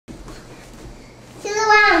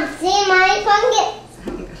See my pumpkin? I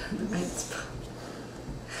haven't got on the right spot.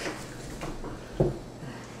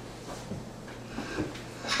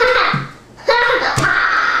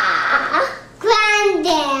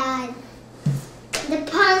 Granddad! The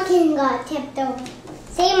pumpkin got tipped over.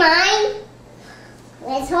 See mine?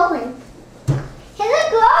 Let's open. There's a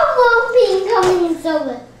global bean coming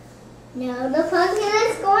over. No, the pumpkin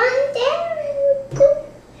is going down.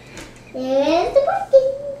 There's the pumpkin.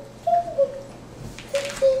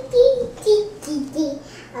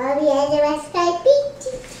 Oh, yeah, the rest I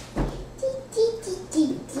beat.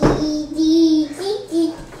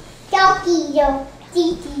 Doggy, yo.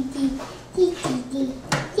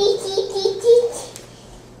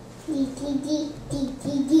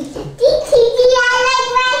 I like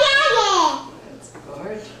my jacket. It's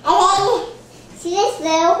gorgeous. And then, see this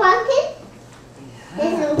little pumpkin? Yeah.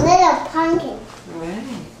 There's a little pumpkin.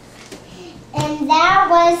 Right. And that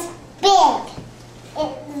was big.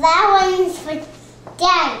 That one's for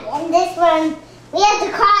Daddy. And this one, we have to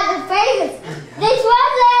carve the faces. This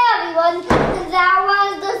was the heavy one. And that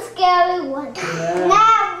was the scary one. Yeah. And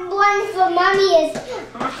that one for Mommy is a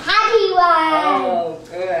happy one. Oh,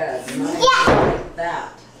 good. Nice. Yeah. Like that.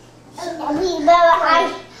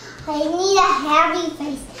 I need a happy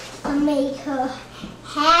face to make her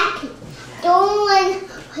happy. Don't want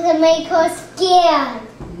to make her scared.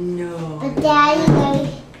 No.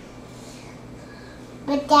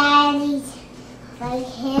 But Daddy's like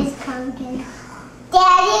his pumpkin.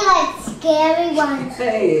 Daddy likes scary ones.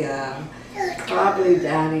 Hey, probably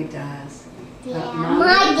Daddy does. Yeah,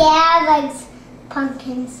 my dad likes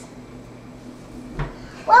pumpkins.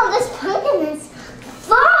 Well, this pumpkin is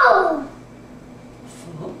full.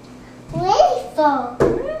 Full? Really full.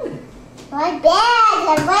 Really? My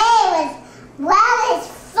bag, the way was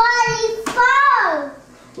fully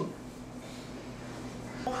full.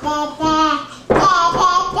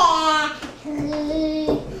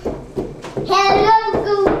 Hello,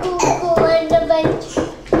 Goo and the bunch.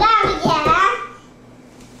 Yeah.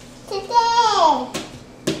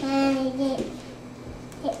 Today.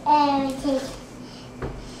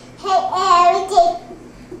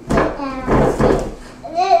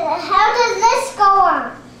 How does this go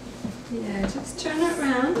on? Yeah, just turn it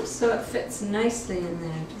around so it fits nicely in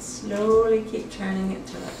there. Just slowly keep turning it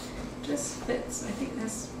till it just fits. I think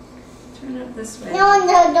that's, turn it this way. No,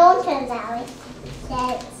 don't turn that way.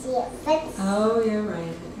 See, it fits. Oh, you're right.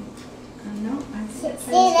 I think. No, I think it See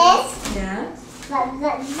fits. this? Yeah.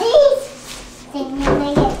 But these things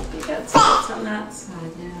make it You got spots on that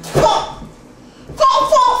side, yeah. fit.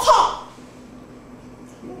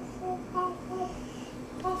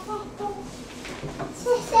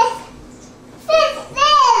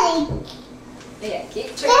 Yeah,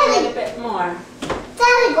 keep turning it a bit more.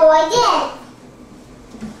 Daddy, go again.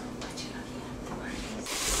 What you looking at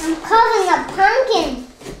for? I'm covering a pumpkin.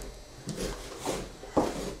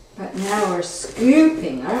 But now we're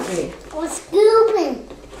scooping, aren't we? We're scooping.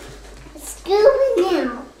 We're scooping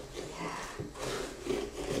now.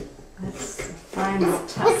 That's the final We're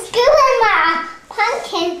touch. scooping my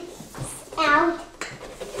pumpkin out.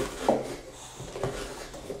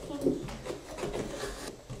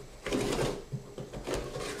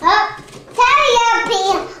 Oh, hurry up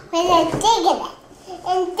here when I'm digging it.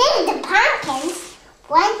 And dig the pumpkins.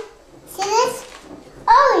 One, see this?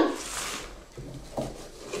 Oh,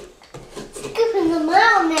 scooping them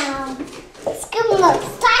out now. Scooping them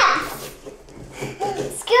fast.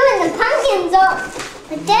 Scooping the pumpkins up.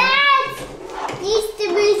 But Dad needs to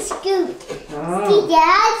be scooped. See, Oh,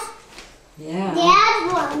 yeah.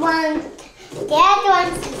 Dad wants to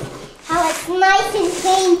have it nice and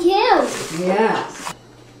clean too. Yeah.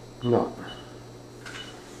 No.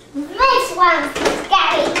 This one's the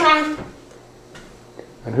scary one.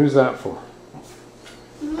 And who's that for?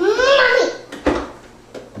 Mommy.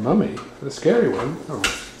 Mummy? The scary one? Oh,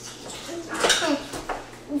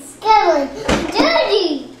 The scary one. Dirty.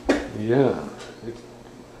 yeah.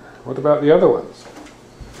 What about the other ones?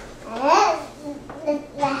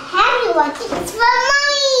 The heavy one is for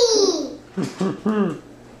Mommy.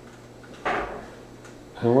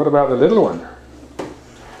 And what about the little one?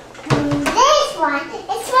 And this one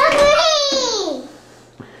is for me.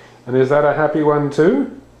 And is that a happy one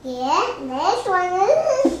too? Yeah, this one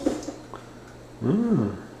is. Hmm.